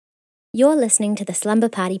You're listening to the Slumber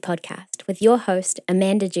Party podcast with your host,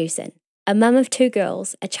 Amanda Jewson, a mum of 2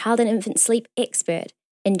 girls, a child and infant sleep expert,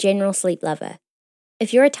 and general sleep lover.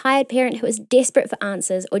 If you're a tired parent who is desperate for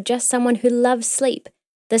answers or just someone who loves sleep,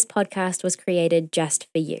 this podcast was created just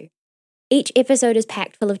for you. Each episode is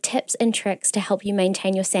packed full of tips and tricks to help you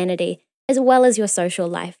maintain your sanity as well as your social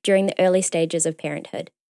life during the early stages of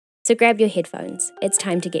parenthood. So grab your headphones. It's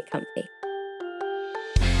time to get comfy.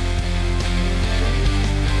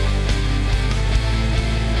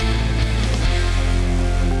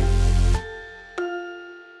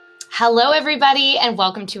 Hello, everybody, and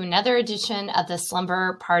welcome to another edition of the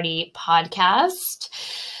Slumber Party podcast.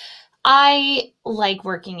 I like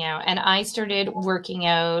working out, and I started working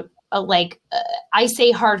out I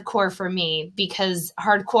say hardcore for me because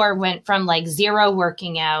hardcore went from like zero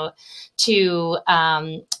working out to,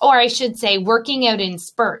 or I should say working out in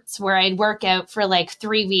spurts where I'd work out for like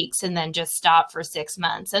 3 weeks and then just stop for 6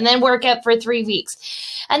 months and then work out for 3 weeks.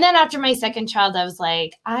 And then after my second child, I was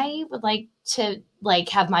like, I would like to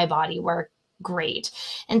have my body work great.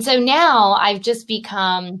 And so now I've just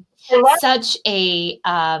become such a,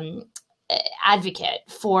 advocate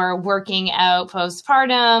for working out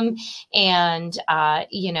postpartum and,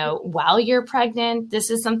 while you're pregnant. This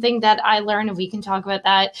is something that I learned, and we can talk about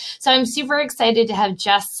that. So I'm super excited to have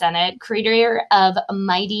Jess Sennett, creator of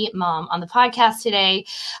Mighty Mom, on the podcast today.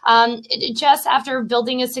 Jess, after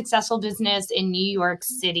building a successful business in New York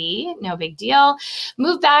City, no big deal,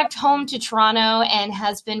 moved back home to Toronto and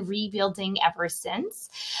has been rebuilding ever since.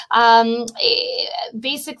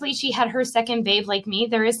 Basically, she had her second babe like me.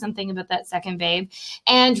 There is something about that second babe,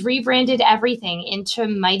 and rebranded everything into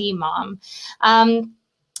Mighty Mom.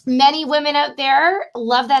 Many women out there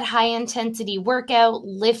love that high intensity workout,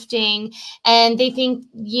 lifting, and they think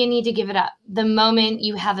you need to give it up the moment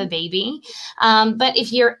you have a baby. But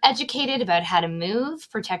if you're educated about how to move,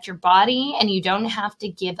 protect your body, and you don't have to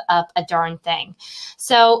give up a darn thing.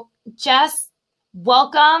 So Jess,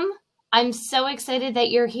 welcome. I'm so excited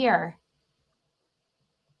that you're here.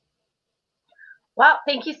 Well,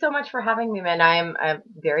 thank you so much for having me, Amanda. I'm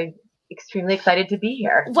extremely excited to be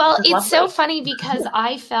here. Well, it's so funny because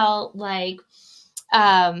I felt like,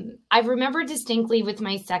 I remember distinctly with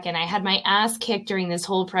my second, I had my ass kicked during this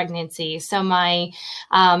whole pregnancy. So my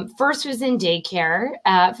first was in daycare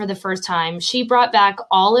for the first time. She brought back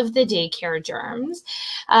all of the daycare germs.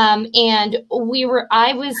 And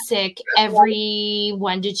I was sick every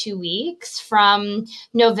 1 to 2 weeks from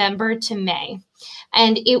November to May.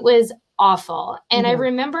 And it was awful. And I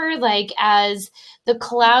remember as the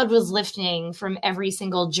cloud was lifting from every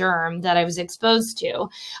single germ that I was exposed to,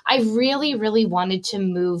 I really, really wanted to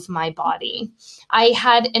move my body. I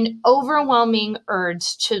had an overwhelming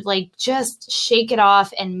urge to just shake it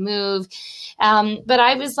off and move. But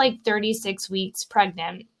I was 36 weeks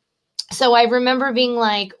pregnant. So I remember being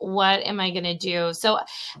like, what am I going to do? So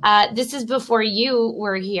this is before you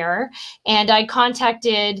were here, and I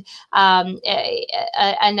contacted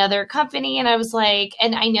another company, and I was like,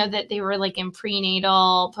 and I know that they were in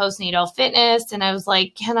prenatal, postnatal fitness. And I was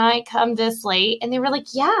like, can I come this late? And they were like,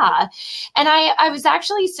 yeah. And I was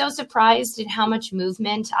actually so surprised at how much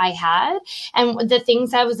movement I had and the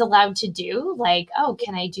things I was allowed to do. Oh,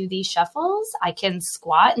 can I do these shuffles? I can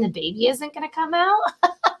squat and the baby isn't going to come out.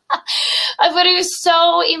 But it was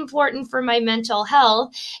so important for my mental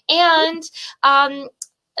health. And, I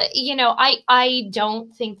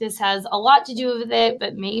don't think this has a lot to do with it,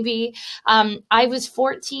 but maybe I was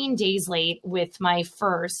 14 days late with my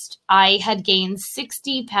first. I had gained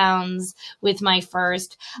 60 pounds with my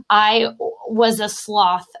first. I was a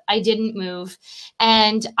sloth. I didn't move.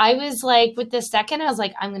 And I was with the second, I was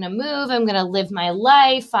like, I'm going to move. I'm going to live my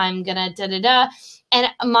life. I'm going to da-da-da. And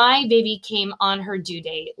my baby came on her due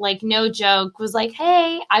date, no joke, was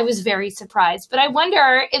hey, I was very surprised. But I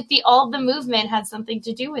wonder if all the movement had something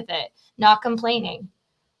to do with it, not complaining.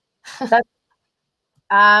 It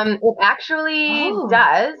actually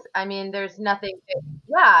does. I mean, there's nothing.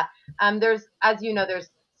 There's, as you know, there's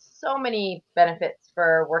so many benefits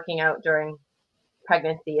for working out during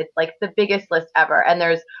pregnancy. It's the biggest list ever. And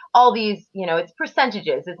there's all these, it's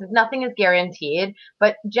percentages. Nothing is guaranteed,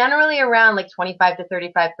 but generally around 25 to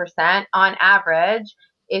 35% on average.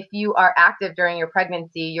 If you are active during your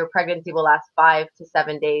pregnancy will last 5 to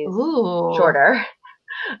 7 days shorter.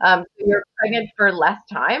 So you're pregnant for less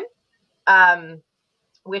time,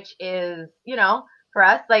 which is, for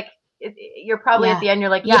us, you're probably at the end,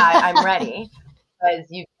 you're like, I'm ready, because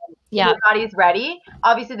your body's ready.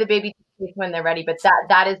 Obviously the baby when they're ready, but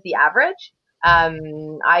that is the average.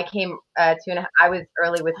 I came I was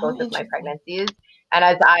early with both of my pregnancies, and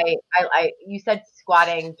as you said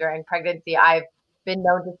squatting during pregnancy, I've been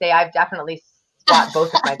known to say I've definitely squat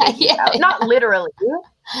both of my babies out. Not literally,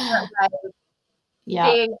 but like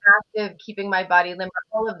staying active, keeping my body limber,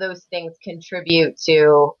 all of those things contribute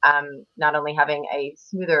to not only having a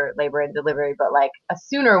smoother labor and delivery, but like a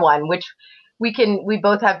sooner one, which we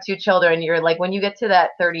both have 2 children. You're like, when you get to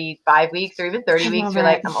that 35 weeks or even 30 weeks, you're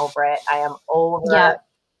like, I'm over it. I am over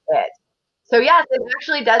it. So yes, it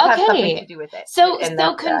actually does have something to do with it. So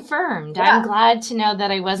confirmed. I'm glad to know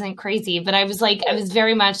that I wasn't crazy, but I was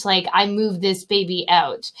very much like, I moved this baby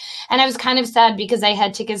out. And I was kind of sad because I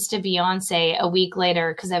had tickets to Beyonce a week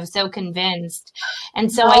later because I was so convinced.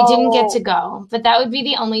 And so I didn't get to go, but that would be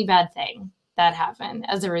the only bad thing that happened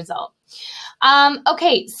as a result.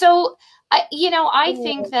 Okay. So I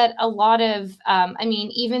think that a lot of,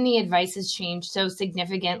 even the advice has changed so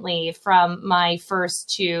significantly from my first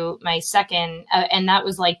to my second, and that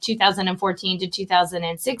was like 2014 to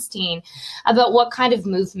 2016, about what kind of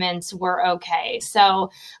movements were okay. So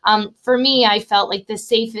for me, I felt like the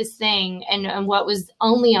safest thing and what was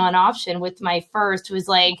only on option with my first was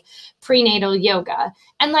like prenatal yoga.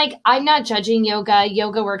 And like, I'm not judging yoga.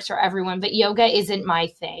 Yoga works for everyone, but yoga isn't my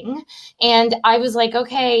thing. And I was like,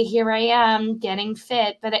 okay, here I am getting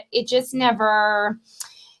fit, but it just never,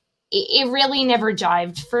 it really never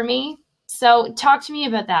jived for me. So talk to me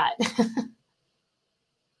about that.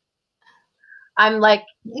 I'm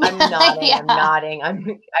nodding. I'm nodding. I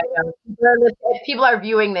know if people are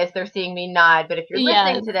viewing this, they're seeing me nod. But if you're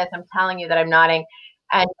listening to this, I'm telling you that I'm nodding.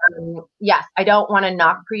 And yes, I don't want to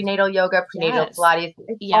knock prenatal yoga, prenatal Pilates.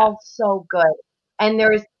 It's all so good. And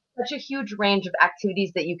there is such a huge range of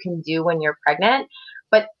activities that you can do when you're pregnant.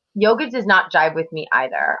 But yoga does not jive with me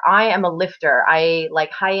either. I am a lifter. I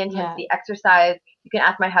like high intensity exercise. You can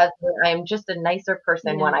ask my husband. I am just a nicer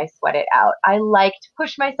person when I sweat it out. I like to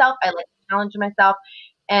push myself. I like to challenge myself.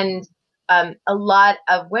 And a lot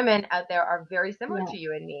of women out there are very similar to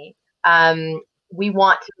you and me. We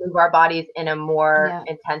want to move our bodies in a more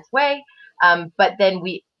intense way. But then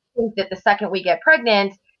we think that the second we get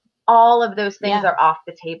pregnant, all of those things are off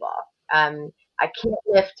the table. I can't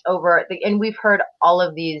lift over and we've heard all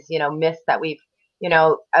of these, myths that we've,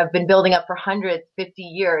 I've been building up for 150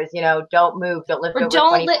 years, don't move, don't lift over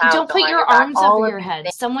 20 pounds. Don't put your arms over your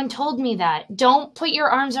head. Someone told me that. Don't put your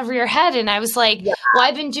arms over your head. And I was like, well,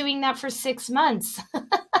 I've been doing that for 6 months.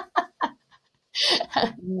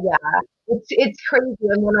 It's crazy.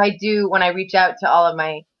 And when I reach out to all of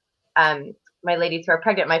my my ladies who are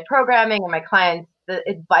pregnant, my programming and my clients, the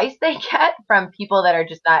advice they get from people that are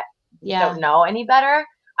just not don't know any better.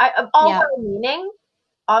 I'm all well-meaning,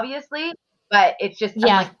 obviously, but it's just I'm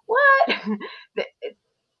like, what?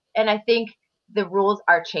 And I think the rules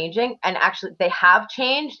are changing, and actually they have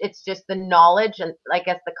changed. It's just the knowledge and I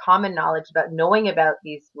guess the common knowledge about knowing about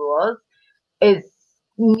these rules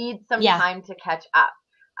needs some time to catch up.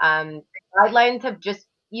 Guidelines have just,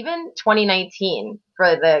 even 2019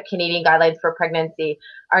 for the Canadian guidelines for pregnancy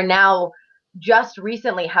are now just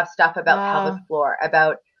recently have stuff about pelvic floor,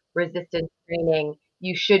 about resistance training.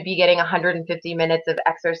 You should be getting 150 minutes of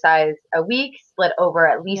exercise a week, split over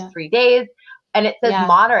at least 3 days. And it says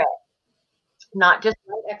moderate, not just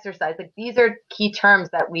light exercise. Like these are key terms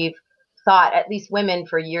that we've thought, at least women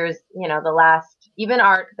for years, the last, even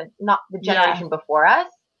not the generation before us.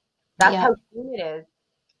 That's how soon it is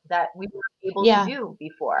that we weren't able to do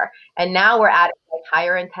before. And now we're at like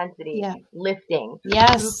higher intensity, lifting,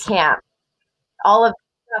 boot camp, all of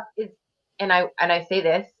this stuff is, and I say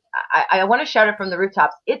this, I want to shout it from the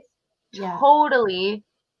rooftops. It's totally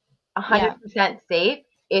 100% safe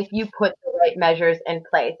if you put the right measures in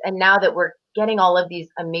place. And now that we're getting all of these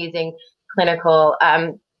amazing clinical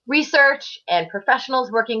research and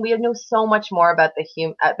professionals working, we know so much more about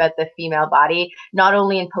the female body, not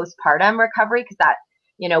only in postpartum recovery, because that,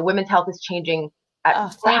 women's health is changing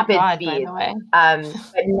at rapid speed. By the way.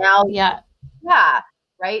 But now,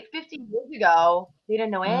 right? 50 years ago, they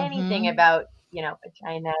didn't know anything about,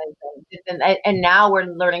 vaginas and now we're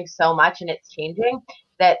learning so much, and it's changing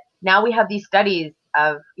that now we have these studies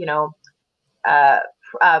of,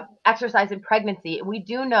 exercise in pregnancy. We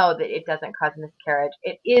do know that it doesn't cause miscarriage.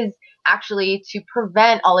 It is actually to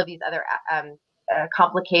prevent all of these other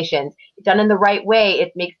complications. Done in the right way,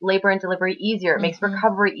 it makes labor and delivery easier. It makes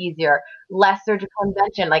recovery easier. Less surgical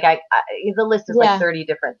intervention. Like the list is like 30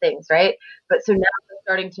 different things, right? But so now we're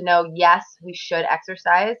starting to know, yes, we should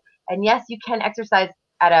exercise, and yes, you can exercise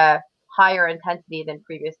at a higher intensity than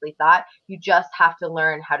previously thought. You just have to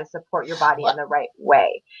learn how to support your body in the right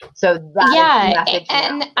way. So that is the message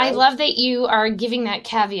and now, right? I love that you are giving that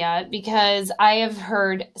caveat, because I have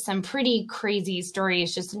heard some pretty crazy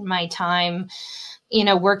stories just in my time,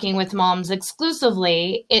 working with moms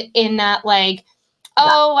exclusively in that, like,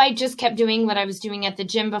 Oh, I just kept doing what I was doing at the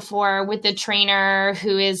gym before with the trainer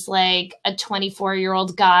who is like a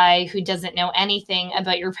 24-year-old guy who doesn't know anything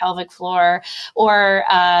about your pelvic floor. Or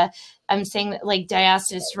I'm saying that like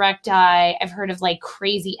diastasis recti, I've heard of like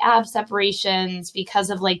crazy ab separations because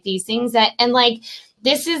of like these things that, and like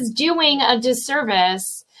this is doing a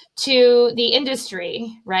disservice to the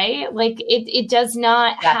industry, right? Like it does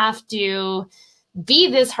not have to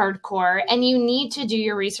be this hardcore, and you need to do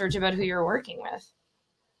your research about who you're working with.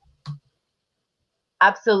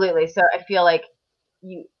 Absolutely. So I feel like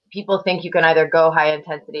people think you can either go high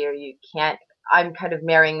intensity or you can't. I'm kind of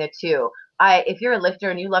marrying the two. If you're a lifter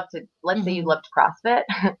and you love to, let's say you loved CrossFit,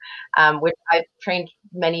 which I've trained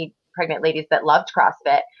many pregnant ladies that loved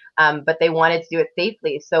CrossFit, but they wanted to do it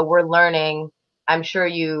safely. So we're learning. I'm sure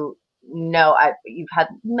you've had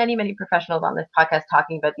many professionals on this podcast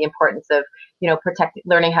talking about the importance of,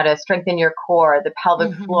 learning how to strengthen your core, the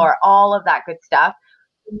pelvic floor, all of that good stuff.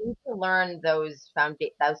 You need to learn those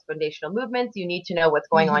foundational movements. You need to know what's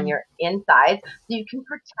going on your insides so you can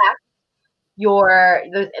protect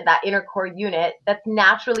that inner core unit that's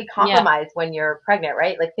naturally compromised when you're pregnant,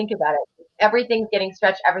 right? Like think about it. Everything's getting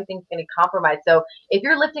stretched. Everything's getting compromised. So if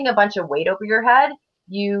you're lifting a bunch of weight over your head,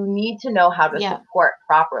 you need to know how to support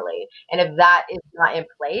properly. And if that is not in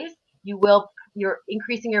place, you're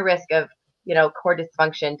increasing your risk of, core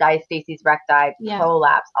dysfunction, diastasis recti,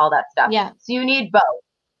 prolapse, all that stuff. Yeah. So you need both.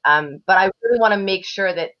 But I really want to make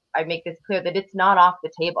sure that I make this clear that it's not off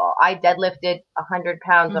the table. I deadlifted 100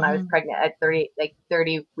 pounds when I was pregnant at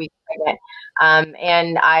 30 weeks pregnant.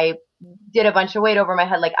 And I did a bunch of weight over my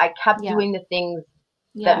head. Like I kept doing the things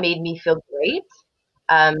that made me feel great.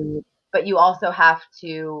 But you also have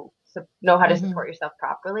to know how to support yourself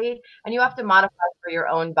properly, and you have to modify for your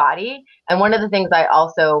own body. And one of the things I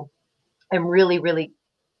also am really, really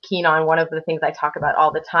keen on, one of the things I talk about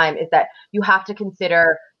all the time, is that you have to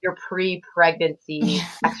consider your pre-pregnancy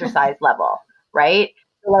exercise level, right?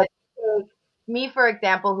 So let's take me, for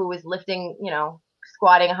example, who was lifting,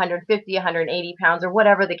 squatting 150, 180 pounds or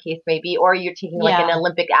whatever the case may be, or you're taking like an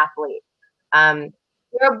Olympic athlete.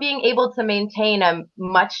 You're being able to maintain a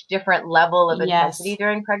much different level of intensity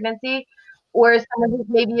during pregnancy, whereas someone who's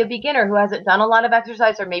maybe a beginner who hasn't done a lot of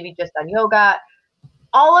exercise or maybe just done yoga,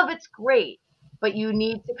 all of it's great, but you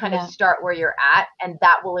need to kind of start where you're at, and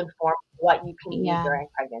that will inform what you can do during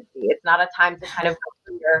pregnancy. It's not a time to kind of go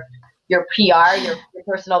through your PR, your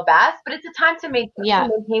personal best, but it's a time to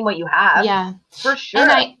maintain what you have. Yeah, for sure.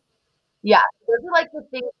 And those are like the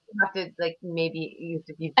things you have to maybe you have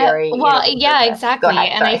to be very exactly.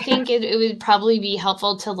 And I think it would probably be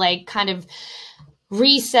helpful to like kind of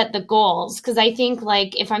reset the goals, because I think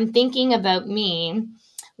like if I'm thinking about me,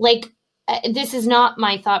 like this is not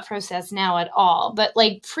my thought process now at all, but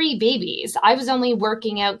like pre-babies, I was only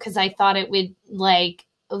working out because I thought it would like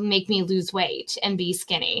make me lose weight and be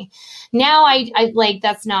skinny. Now I like,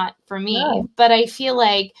 that's not for me, but I feel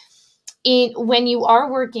like when you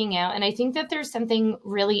are working out, and I think that there's something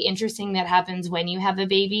really interesting that happens when you have a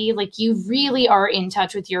baby, like you really are in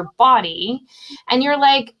touch with your body and you're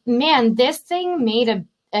like, man, this thing made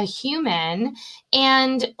a human,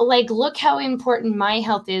 and like, look how important my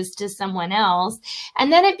health is to someone else.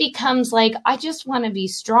 And then it becomes like, I just want to be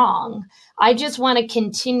strong. I just want to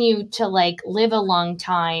continue to like live a long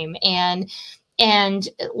time and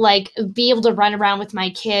like be able to run around with my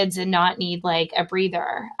kids and not need like a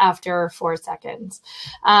breather after 4 seconds.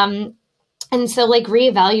 And so like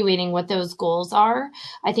reevaluating what those goals are,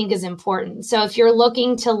 I think is important. So if you're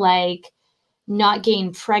looking to like not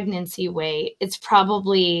gain pregnancy weight, it's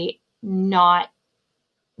probably not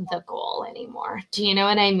the goal anymore. Do you know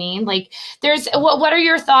what I mean? Like there's, what are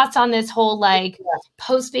your thoughts on this whole like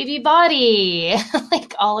post baby body,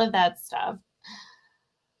 like all of that stuff?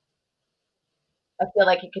 I feel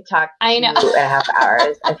like you could talk 2.5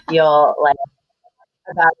 hours. I feel like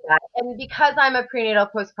about that. And because I'm a prenatal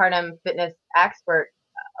postpartum fitness expert,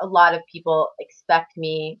 a lot of people expect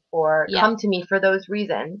me or come to me for those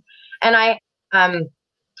reasons. And and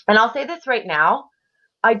I'll say this right now,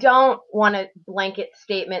 I don't want a blanket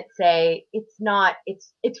statement say it's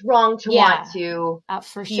wrong to want to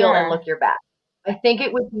feel and look your best. I think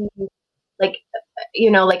it would be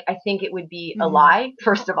I think it would be a lie,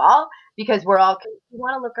 first of all, because we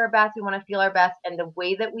want to look our best, we want to feel our best, and the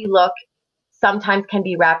way that we look sometimes can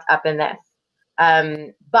be wrapped up in this.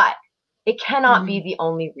 But it cannot be the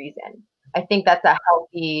only reason. I think that's a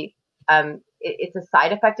healthy, it's a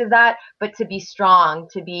side effect of that, but to be strong,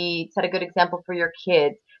 set a good example for your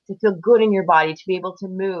kids, to feel good in your body, to be able to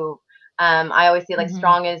move. I always say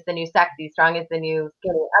strong is the new sexy, strong is the new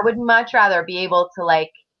skinny. I would much rather be able to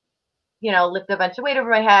lift a bunch of weight over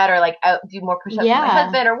my head or like do more push-ups with my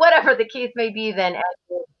husband or whatever the case may be, then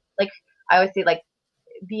like I always say, like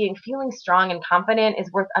feeling strong and confident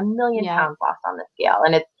is worth a million pounds lost on the scale.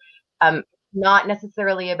 And it's not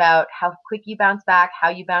necessarily about how quick you bounce back, how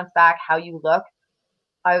you bounce back, how you look.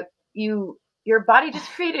 Your body just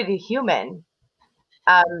created a human.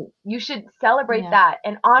 You should celebrate that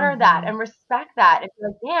and honor that and respect that and be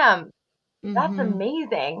like, damn, that's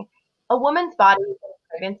amazing. A woman's body in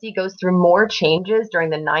pregnancy goes through more changes during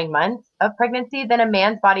the 9 months of pregnancy than a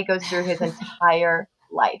man's body goes through his entire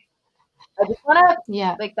life. I just want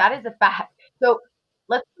to, like, that is a fact. So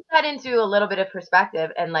let's put that into a little bit of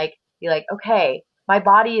perspective and like be like, okay, my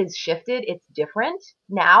body is shifted. It's different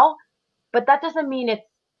now, but that doesn't mean it's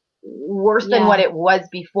worse than what it was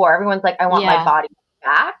before. Everyone's like, I want my body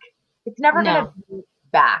back. It's never going to be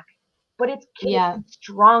back, but it's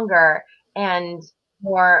stronger and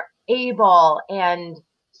more able and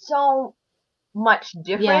so much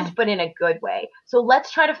different, but in a good way. So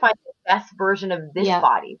let's try to find the best version of this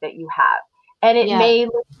body that you have. And it may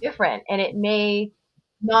look different and it may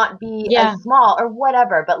not be as small or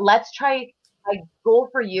whatever, but let's try. My goal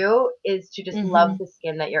for you is to just love the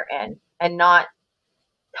skin that you're in and not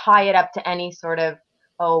tie it up to any sort of,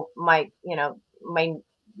 my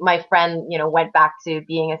friend, went back to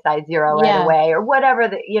being a size 0 right away or whatever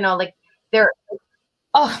like there.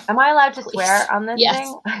 Oh, am I allowed to swear on this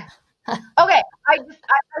thing? Okay. I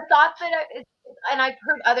thought that and I've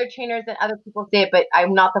heard other trainers and other people say it, but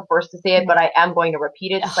I'm not the first to say it, but I am going to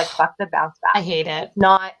repeat it. Just like, fuck the bounce back. I hate it. It's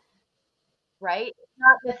not right. It's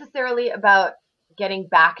not necessarily about getting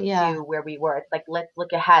back to where we were. It's like, let's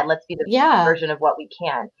look ahead. Let's be the best version of what we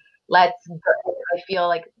can. I feel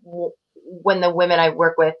like when the women I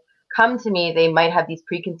work with come to me, they might have these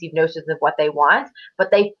preconceived notions of what they want, but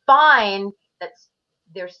they find that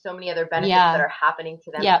there's so many other benefits that are happening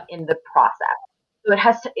to them in the process. So it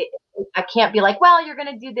has to, I can't be like, well, you're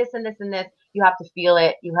going to do this and this and this. You have to feel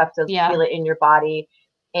it. You have to feel it in your body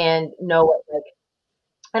and know what, like,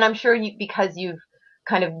 and I'm sure because you've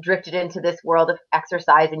kind of drifted into this world of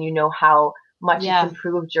exercise and you know how much it's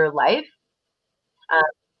improved your life.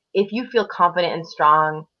 If you feel confident and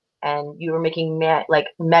strong and you are making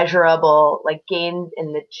measurable like gains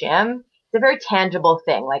in the gym, it's a very tangible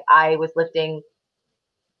thing. Like I was lifting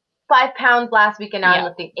 5 pounds last week and now I'm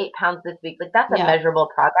lifting 8 pounds this week. Like that's a measurable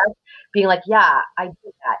progress. Being like, I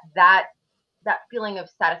did that. That feeling of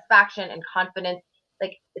satisfaction and confidence,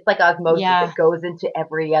 like it's like osmosis. It goes into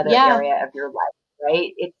every other area of your life,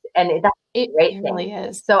 right? That's a great thing. Really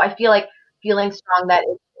is. So I feel like feeling strong, that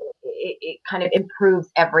it kind of improves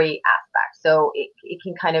every aspect. So it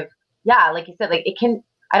can kind of, like you said, like it can,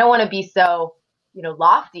 I don't want to be so,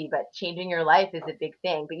 lofty, but changing your life is a big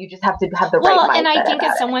thing, but you just have to have the right mindset. Well, and I think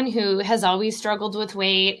as someone who has always struggled with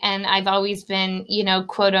weight and I've always been,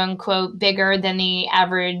 quote unquote, bigger than the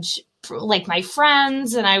average, like my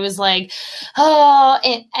friends. And I was like,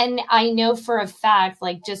 and I know for a fact,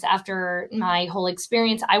 like just after my whole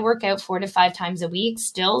experience, I work out 4 to 5 times a week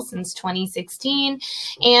still since 2016.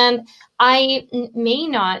 And I may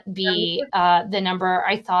not be the number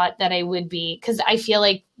I thought that I would be, because I feel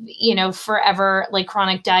like, forever, like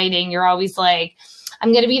chronic dieting, you're always like,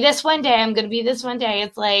 I'm going to be this one day. I'm going to be this one day.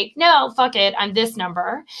 It's like, no, fuck it. I'm this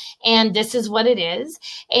number and this is what it is.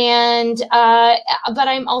 And, but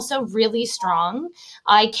I'm also really strong.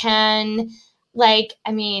 I can I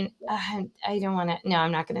don't want to, no,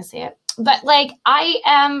 I'm not going to say it. But like, I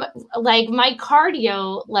am like, my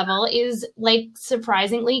cardio level is like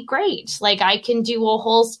surprisingly great. Like I can do a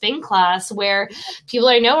whole spin class where people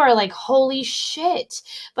I know are like, holy shit.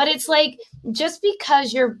 But it's like, just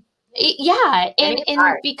because you're, and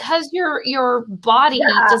because your body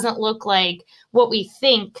doesn't look like what we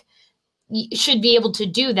think should be able to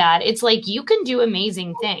do that. It's like you can do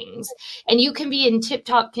amazing things and you can be in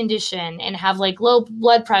tip-top condition and have like low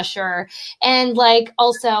blood pressure and like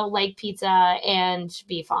also like pizza and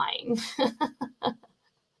be fine.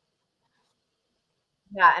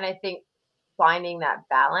 And I think finding that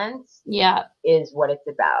balance is what it's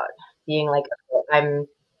about. Being like, I'm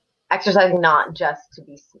exercising not just to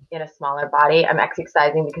be in a smaller body. I'm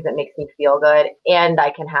exercising because it makes me feel good, and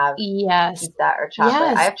I can have pizza or chocolate.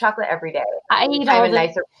 Yes. I have chocolate every day. I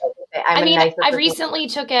recently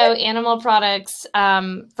took out animal products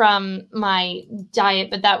from my diet,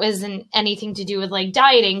 but that wasn't anything to do with like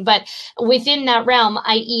dieting. But within that realm,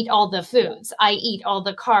 I eat all the foods. I eat all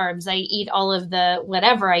the carbs. I eat all of the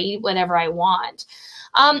whatever. I eat whatever I want.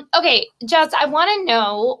 Okay, Jess, I want to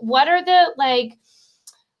know, what are the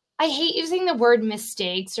I hate using the word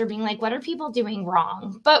mistakes or being like, what are people doing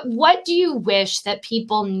wrong? But what do you wish that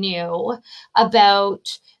people knew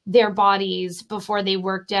about their bodies before they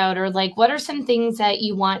worked out? Or like, what are some things that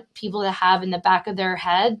you want people to have in the back of their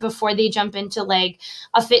head before they jump into like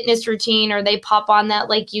a fitness routine or they pop on that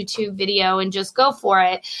like YouTube video and just go for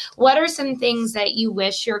it? What are some things that you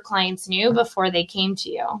wish your clients knew before they came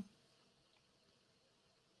to you?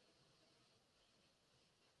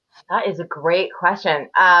 That is a great question.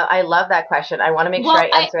 I love that question. I want to make sure I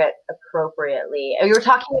answer it appropriately. You were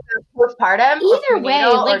talking about postpartum? Either way,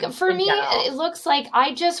 like for me, it looks like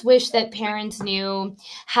I just wish that parents knew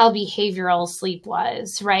how behavioral sleep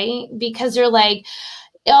was, right? Because they're like,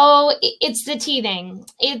 oh, it's the teething,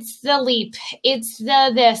 it's the leap, it's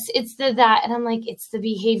the this, it's the that. And I'm like, it's the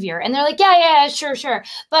behavior. And they're like, yeah, sure.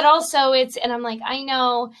 But also and I'm like, I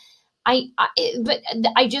know. But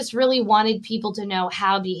I just really wanted people to know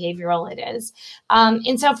how behavioral it is.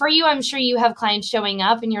 And so for you, I'm sure you have clients showing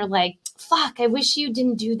up and you're like, fuck, I wish you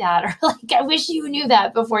didn't do that. Or like, I wish you knew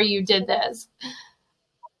that before you did this.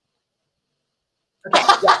 Okay,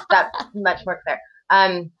 yeah, that's much more clear.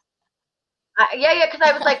 Because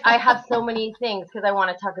I was like, I have so many things because I want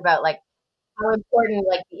to talk about like how important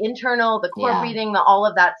like the internal, the core breathing, all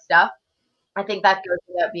of that stuff. I think that goes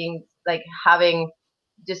without being like having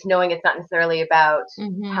just knowing it's not necessarily about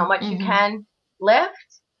how much you can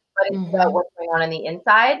lift, but it's about what's going on the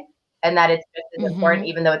inside, and that it's just as important,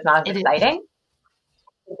 even though it's not as exciting.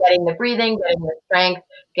 Getting the breathing, getting the strength,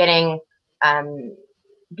 getting I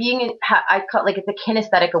call like it's a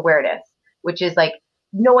kinesthetic awareness, which is like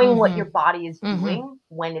knowing what your body is doing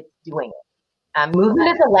when it's doing it. Movement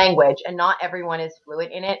is a language, and not everyone is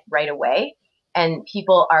fluent in it right away. And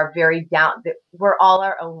people are very down. We're all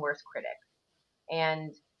our own worst critics.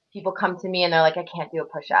 And people come to me and they're like, I can't do a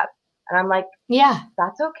push-up. And I'm like, yeah,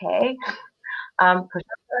 that's okay. Push-ups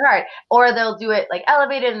are hard. Or they'll do it like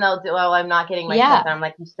elevated and they'll do, oh, I'm not getting my push-up. And I'm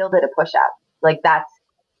like, you still did a push-up. Like that's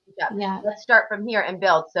push-up. Yeah. Let's start from here and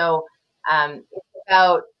build. So it's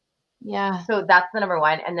about, so that's the number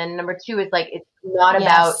one. And then number two is like, it's not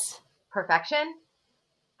about perfection.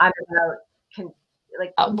 I'm about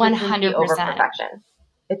like 100% over perfection.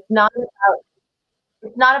 It's not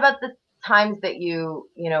about the times that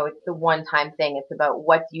it's the one time thing. It's about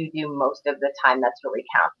what do you do most of the time that's really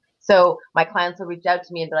count. So my clients will reach out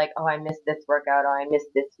to me and be like, oh, I missed this workout, or I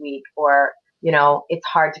missed this week, or, it's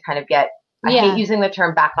hard to kind of get, I hate using the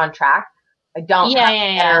term back on track. I don't have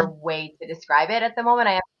a better way to describe it at the moment.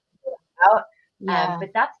 I have to figure it out.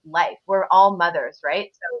 But that's life. We're all mothers,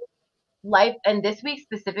 right? So life, and this week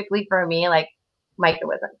specifically for me, like Micah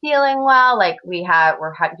wasn't feeling well. Like we're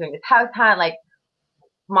doing this house hunt. Like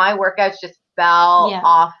my workouts just fell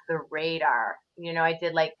off the radar. I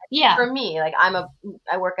did for me, like I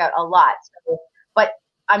work out a lot, but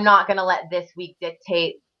I'm not going to let this week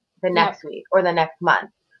dictate the next week or the next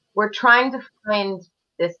month. We're trying to find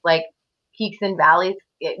this like peaks and valleys.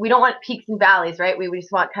 We don't want peaks and valleys, right? We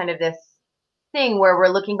just want kind of this thing where we're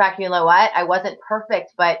looking back and you know what? I wasn't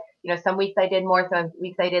perfect, but some weeks I did more, some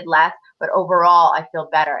weeks I did less, but overall I feel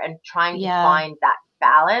better. And trying to find that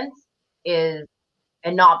balance and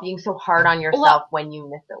not being so hard on yourself when you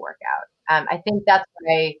miss a workout. I think that's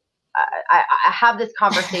why I have this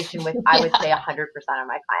conversation with, I would say 100% of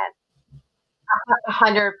my clients,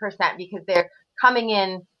 100%, because they're coming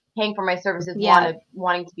in, paying for my services,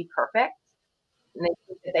 wanting to be perfect. And they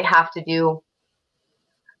think that they have to do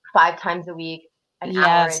 5 times a week, an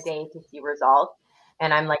hour a day to see results.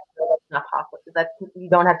 And I'm like, no, that's not possible. You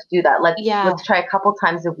don't have to do that. Let's try a couple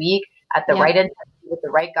times a week at the right intensity with the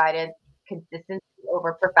right guidance, consistency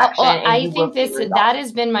over perfection. I think that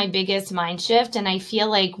has been my biggest mind shift. And I feel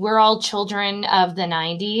like we're all children of the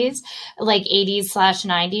 90s, like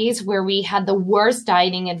 80s/90s, where we had the worst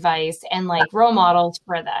dieting advice and like role models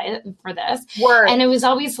for this. And it was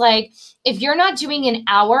always like, if you're not doing an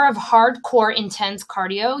hour of hardcore intense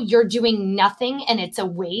cardio, you're doing nothing and it's a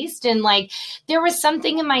waste. And like, there was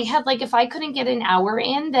something in my head, like if I couldn't get an hour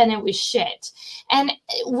in, then it was shit. And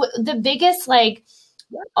the biggest like,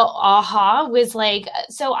 aha was like,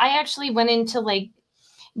 so I actually went into like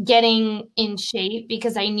getting in shape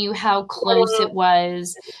because I knew how close it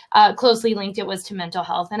was, closely linked it was to mental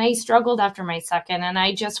health. And I struggled after my second and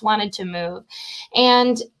I just wanted to move.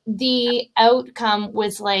 And the outcome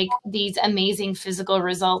was like these amazing physical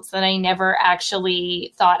results that I never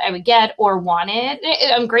actually thought I would get or wanted.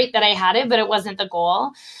 I'm great that I had it, but it wasn't the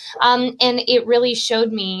goal. And it really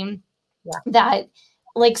showed me that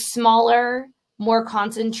like smaller, more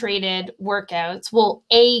concentrated workouts will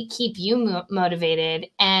keep you motivated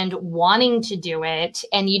and wanting to do it,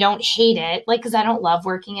 and you don't hate it. Like, because I don't love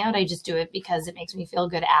working out, I just do it because it makes me feel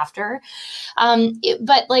good after.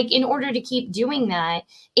 But like, in order to keep doing that,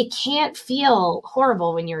 it can't feel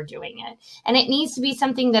horrible when you're doing it, and it needs to be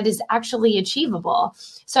something that is actually achievable.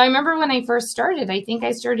 So I remember when I first started, I think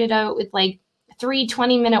I started out with like 3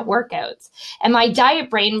 20-minute workouts, and my diet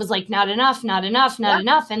brain was like, not enough, not enough, not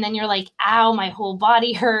enough. And then you're like, ow, my whole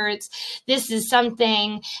body hurts. This is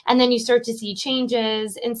something. And then you start to see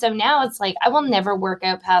changes. And so now it's like, I will never work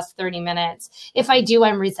out past 30 minutes. If I do,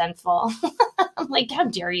 I'm resentful. I'm like, how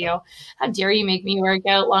dare you? How dare you make me work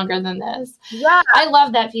out longer than this? Yeah. I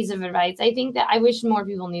love that piece of advice. I think that I wish more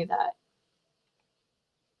people knew that.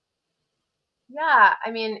 Yeah. I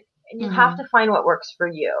mean, you have to find what works for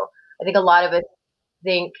you. I think a lot of us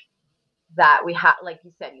think that we have, like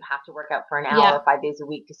you said, you have to work out for an hour, 5 days a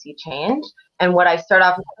week to see change. And what I start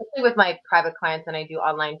off, especially with my private clients, and I do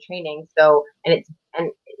online training. So, I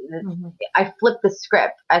flip the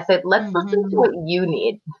script. I said, let's listen to what you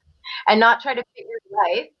need, and not try to fit your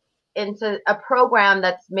life into a program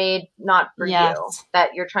that's made not for you,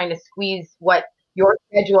 that you're trying to squeeze what your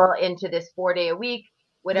schedule into this 4 day a week,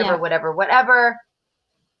 whatever.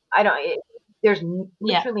 There's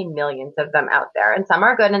literally millions of them out there, and some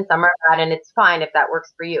are good and some are bad, and it's fine if that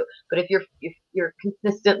works for you. But if you're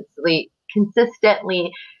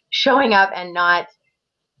consistently showing up and not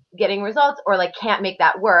getting results, or like can't make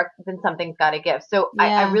that work, then something's got to give. So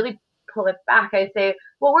I really pull it back. I say,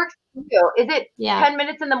 what works for you? Is it 10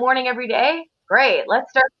 minutes in the morning every day? Great,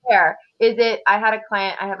 let's start there. Is it? I had a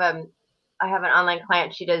client. I have an online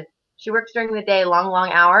client. She works during the day,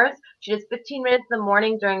 long hours. She does 15 minutes in the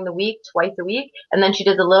morning during the week, twice a week, and then she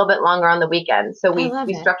does a little bit longer on the weekends. So we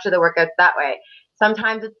structure the workouts that way.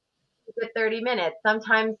 Sometimes it's 30 minutes.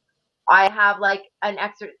 Sometimes I have like an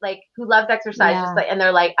who loves exercise, and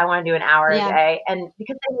they're like, I want to do an hour a day, and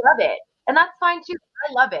because they love it, and that's fine too.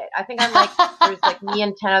 I love it. I think I'm like, there's like me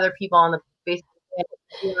and 10 other people on the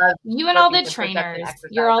Facebook. You and all the trainers,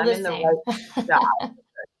 you're all the same.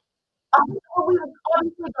 We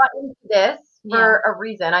obviously got into this for a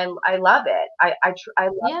reason. I love it. I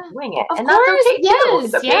love doing it, and that's okay too.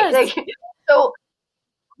 It's okay. So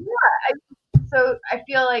so I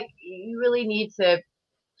feel like you really need to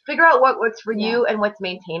figure out what works for you and what's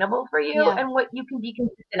maintainable for you, and what you can be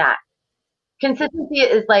consistent at. Consistency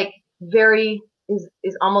is like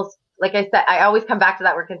is almost, like I said, I always come back to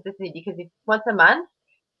that word consistency, because if once a month,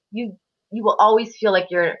 you will always feel like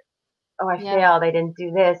you're, oh, I failed, I didn't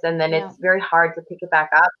do this, and then it's very hard to pick it back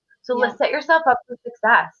up. So let's set yourself up for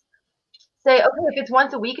success. Say, okay, if it's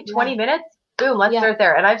once a week at 20 minutes, boom, let's start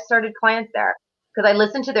there. And I've started clients there because I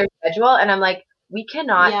listen to their schedule, and I'm like, we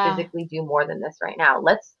cannot physically do more than this right now.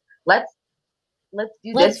 Let's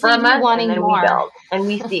do this for a month, and then we build and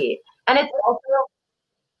we see. And it's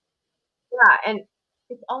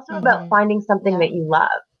also about finding something that you love,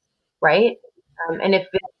 right? And if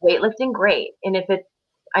it's weightlifting, great. And if it's,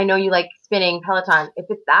 I know you like spinning, Peloton. If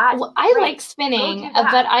it's that, I like spinning,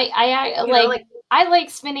 but I like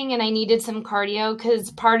spinning, and I needed some cardio,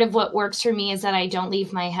 because part of what works for me is that I don't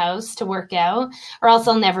leave my house to work out, or else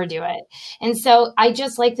I'll never do it. And so I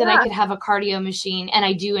just like that I could have a cardio machine, and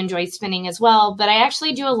I do enjoy spinning as well, but I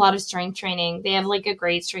actually do a lot of strength training. They have like a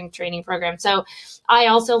great strength training program. So I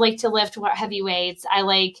also like to lift heavy weights. I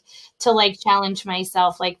like to challenge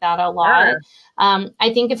myself like that a lot.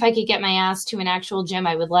 I think if I could get my ass to an actual gym,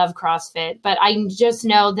 I would love CrossFit, but I just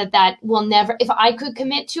know that will never, if I could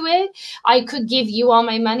commit to it, I could give you all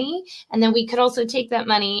my money, and then we could also take that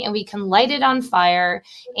money and we can light it on fire,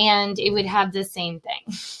 and it would have the same thing.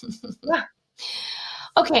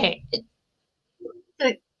 Okay. You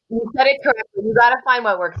said it correctly. You got to find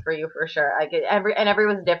what works for you, for sure. Like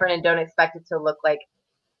everyone's different, and don't expect it to look like.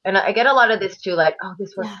 And I get a lot of this too, like, oh,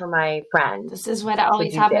 this works for my friend. This is what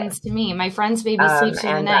always happens to me. My friend's baby sleeps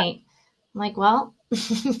through the night. I'm like, well, that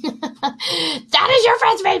is your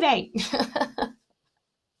friend's baby.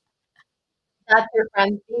 That's your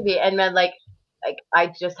friend's baby. And then like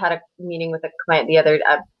I just had a meeting with a client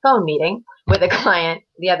phone meeting with a client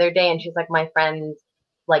the other day, and she's like, my friend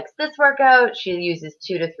likes this workout. She uses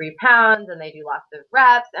 2 to 3 pounds, and they do lots of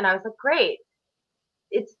reps. And I was like, great.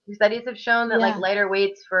 Studies have shown that like lighter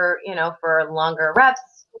weights for longer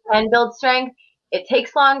reps can build strength. It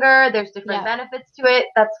takes longer. There's different benefits to it.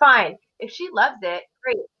 That's fine. If she loves it,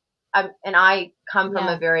 great. And I come from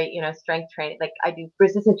a very, strength training, like I do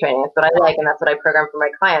resistance training. That's what I like. And that's what I program for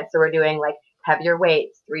my clients. So we're doing like heavier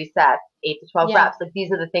weights, 3 sets, 8 to 12 reps. Like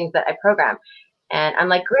these are the things that I program. And I'm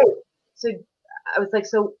like, great. So I was like,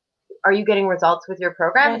 so are you getting results with your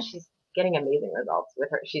program? And getting amazing results with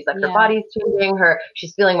her. She's like, her Yeah. body's changing,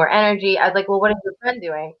 she's feeling more energy. I was like, well, what is your friend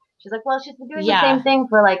doing? She's like, well, she's been doing the Yeah. same thing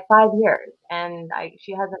for like 5 years, and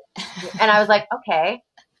she hasn't. And I was like, okay,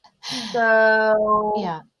 so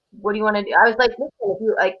Yeah. what do you want to do? I was like, listen, if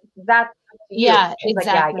you like, that's up to you. Yeah, She's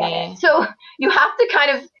exactly. like, yeah, I get it. So you have to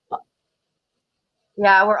kind of,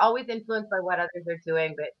 yeah, we're always influenced by what others are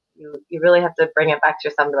doing, but you really have to bring it back to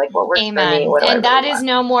yourself and be like, what works for me? What do I And that really is want?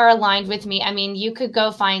 no more aligned with me. I mean, you could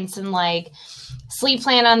go find some like sleep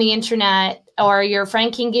plan on the internet, or your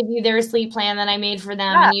friend can give you their sleep plan that I made for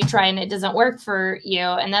them, and you try and it doesn't work for you.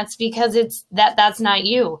 And that's because that's not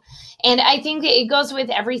you. And I think it goes with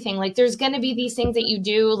everything. Like there's going to be these things that you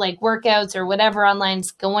do, like workouts or whatever online,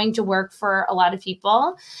 is going to work for a lot of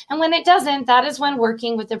people. And when it doesn't, that is when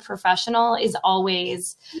working with a professional is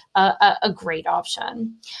always a great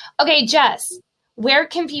option. Okay, Jess, where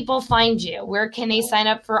can people find you? Where can they sign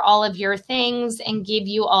up for all of your things and give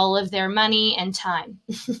you all of their money and time?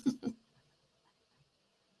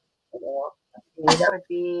 That would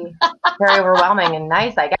be very overwhelming and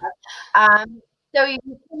nice, I guess. So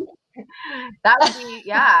that would be,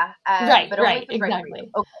 yeah. Right, but right, only exactly.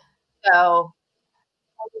 Okay. So,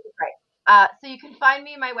 right. So you can find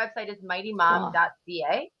me. My website is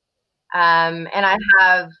mightymom.ca. And I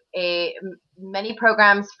have many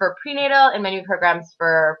programs for prenatal and many programs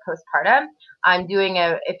for postpartum. I'm doing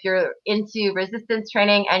if you're into resistance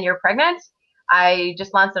training and you're pregnant, I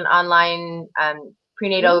just launched an online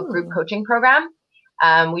prenatal group coaching program.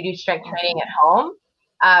 We do strength training at home.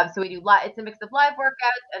 So we do it's a mix of live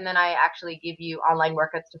workouts, and then I actually give you online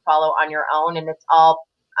workouts to follow on your own, and it's all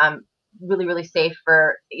really, really safe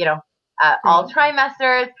for, all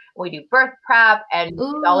trimesters. We do birth prep, and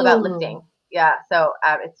it's all about lifting. Yeah, so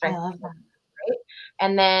it's strength. I love that. Right?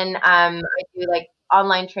 And then I do like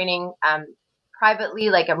online training privately,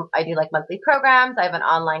 like I do like monthly programs. I have an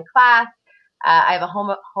online class. I have a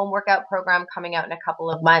home workout program coming out in a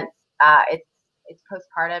couple of months. It's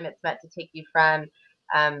postpartum. It's meant to take you from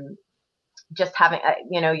just having,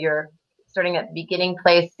 you're starting at the beginning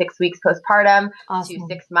place, 6 weeks postpartum to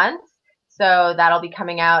 6 months. So that'll be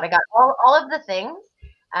coming out. I got all of the things.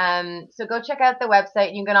 So go check out the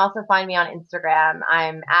website. You can also find me on Instagram.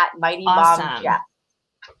 I'm at MightyMomJess.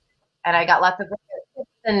 And I got lots of tips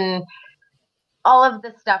and all of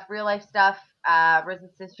the stuff, real life stuff,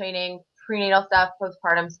 resistance training, prenatal stuff,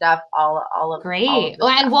 postpartum stuff, all of great. All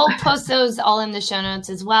of and we'll post those all in the show notes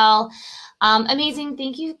as well. Amazing.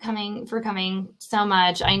 Thank you for coming so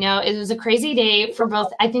much. I know it was a crazy day for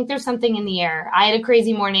both. I think there's something in the air. I had a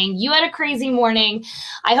crazy morning. You had a crazy morning.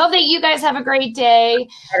 I hope that you guys have a great day.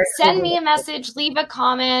 Send me a message, leave a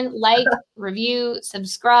comment, like, review,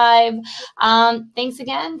 subscribe. Thanks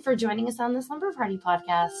again for joining us on the Slumber Party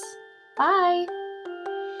podcast. Bye.